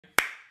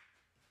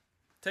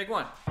Take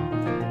one.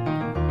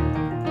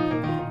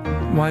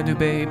 Why do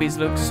babies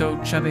look so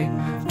chubby?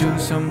 Do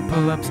some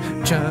pull-ups,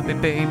 chubby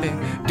baby.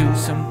 Do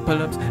some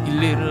pull-ups, you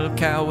little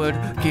coward.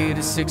 Get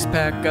a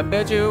six-pack, I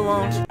bet you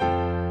won't.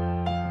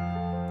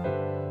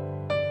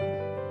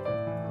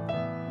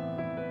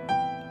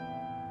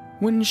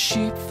 When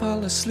sheep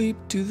fall asleep,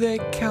 do they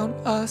count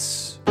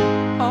us?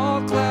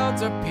 All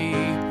clouds are pee.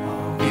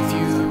 If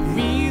you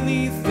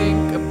really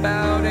think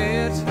about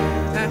it,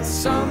 at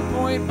some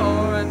point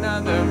or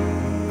another,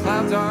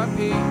 clouds are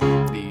pee.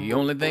 The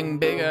only thing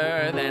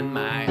bigger than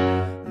my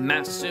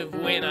massive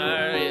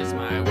winner is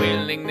my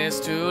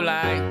willingness to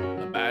lie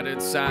about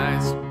its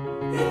size.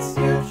 It's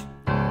huge.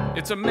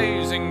 It's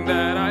amazing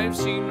that I've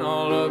seen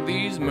all of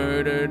these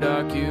murder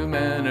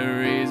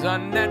documentaries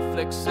on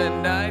Netflix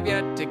and I've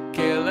yet to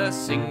kill a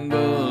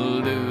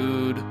single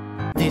dude.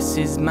 This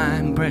is my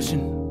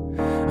impression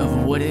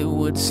of what it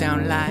would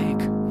sound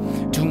like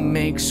to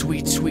make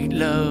sweet, sweet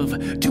love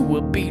to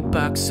a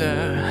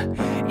beatboxer.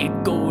 It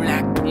go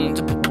like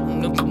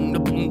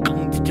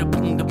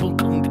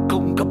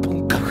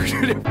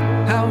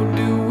how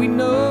do we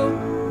know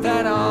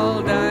that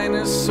all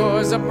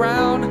dinosaurs are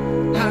brown?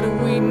 How do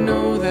we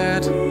know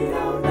that?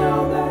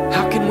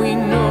 How can we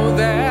know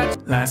that?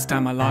 Last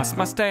time I lost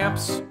my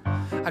stamps,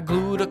 I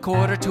glued a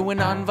quarter to an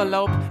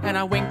envelope and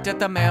I winked at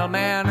the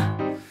mailman.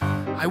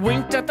 I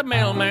winked at the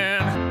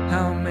mailman.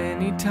 How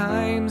many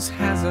times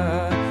has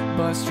a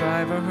bus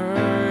driver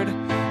heard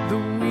the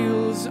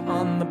wheels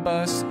on the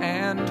bus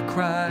and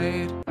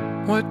cried?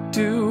 What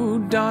do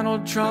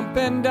Donald Trump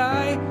and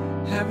I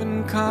have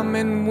in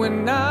common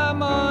when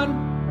I'm on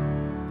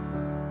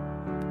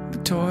the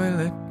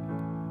toilet?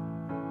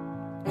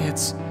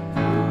 It's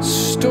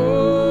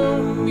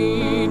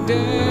Stormy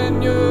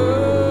Daniels.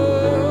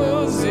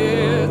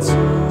 It's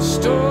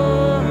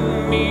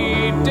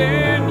Stormy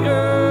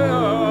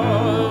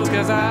Daniels.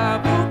 'Cause I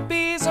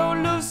poopy so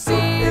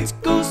Lucy, it's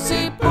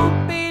goosey,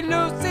 poopy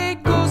Lucy,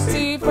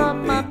 goosey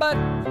from my butt.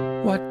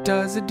 What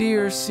does a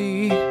deer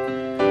see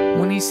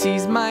when he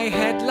sees my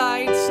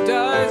headlights?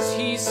 Does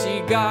he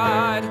see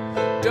God?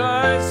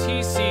 Does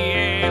he see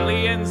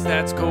aliens?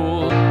 That's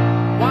cool.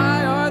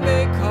 Why are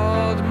they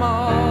called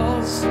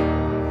malls?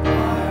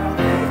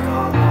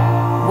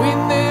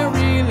 When they're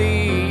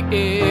really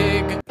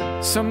ig.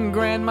 Some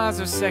grandmas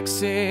are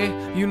sexy,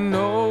 you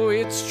know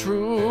it's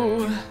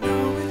true.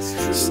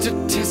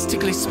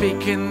 Statistically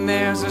speaking,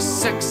 there's a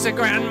sexy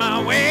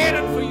grandma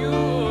waiting for you.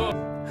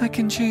 I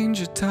can change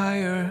a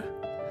tire,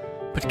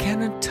 but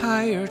can a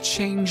tire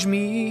change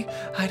me?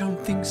 I don't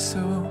think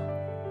so.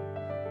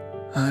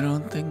 I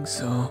don't think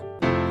so.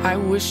 I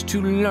wish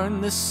to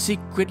learn the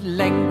secret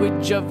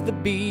language of the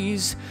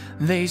bees.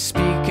 They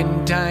speak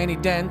in tiny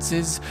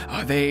dances.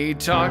 Are they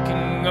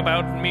talking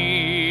about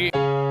me?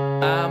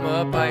 I'm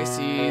a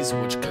Pisces,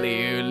 which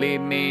clearly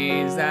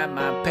means that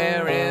my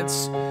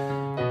parents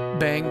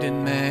banged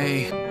in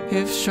May.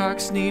 If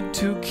sharks need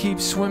to keep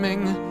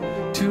swimming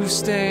to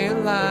stay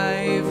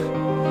alive,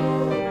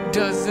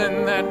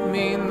 doesn't that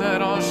mean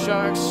that all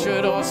sharks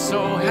should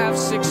also have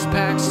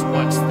six-packs?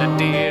 What's the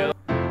deal?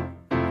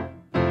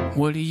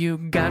 What do you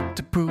got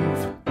to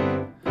prove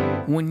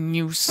when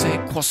you say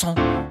croissant?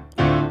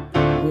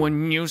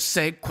 When you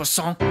say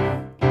croissant,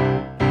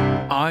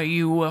 are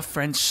you a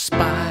French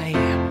spy?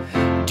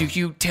 Do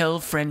you tell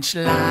French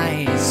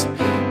lies?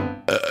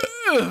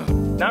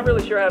 Not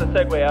really sure how to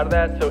segue out of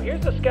that, so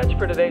here's a sketch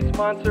for today's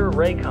sponsor,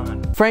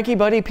 Raycon. Frankie,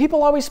 buddy,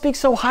 people always speak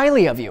so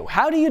highly of you.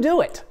 How do you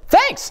do it?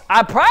 Thanks!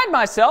 I pride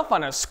myself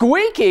on a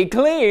squeaky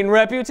clean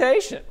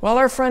reputation. While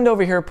our friend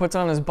over here puts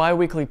on his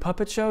bi-weekly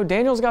puppet show,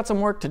 Daniel's got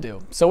some work to do.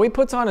 So he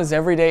puts on his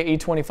everyday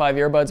E25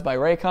 earbuds by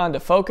Raycon to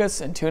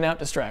focus and tune out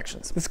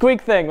distractions. The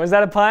squeak thing, was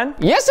that a pun?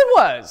 Yes, it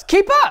was!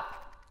 Keep up!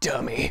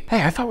 Dummy.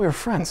 Hey, I thought we were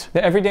friends.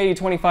 The everyday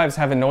E25s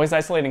have a noise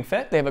isolating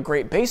fit, they have a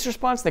great bass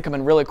response, they come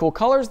in really cool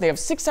colors, they have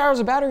 6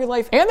 hours of battery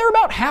life, and they're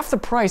about half the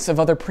price of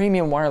other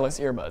premium wireless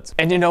earbuds.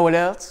 And you know what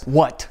else?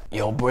 What?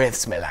 Your breath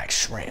smells like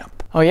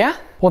shrimp. Oh yeah?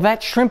 Well,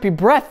 that shrimpy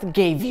breath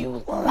gave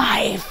you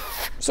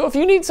life. So if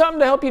you need something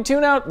to help you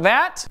tune out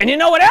that, and you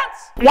know what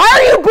else? Why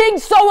are you being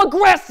so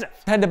aggressive?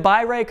 Head to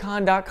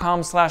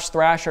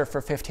buyraycon.com/Thrasher for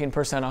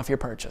 15% off your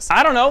purchase.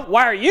 I don't know,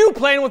 why are you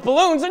playing with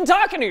balloons and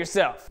talking to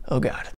yourself? Oh God.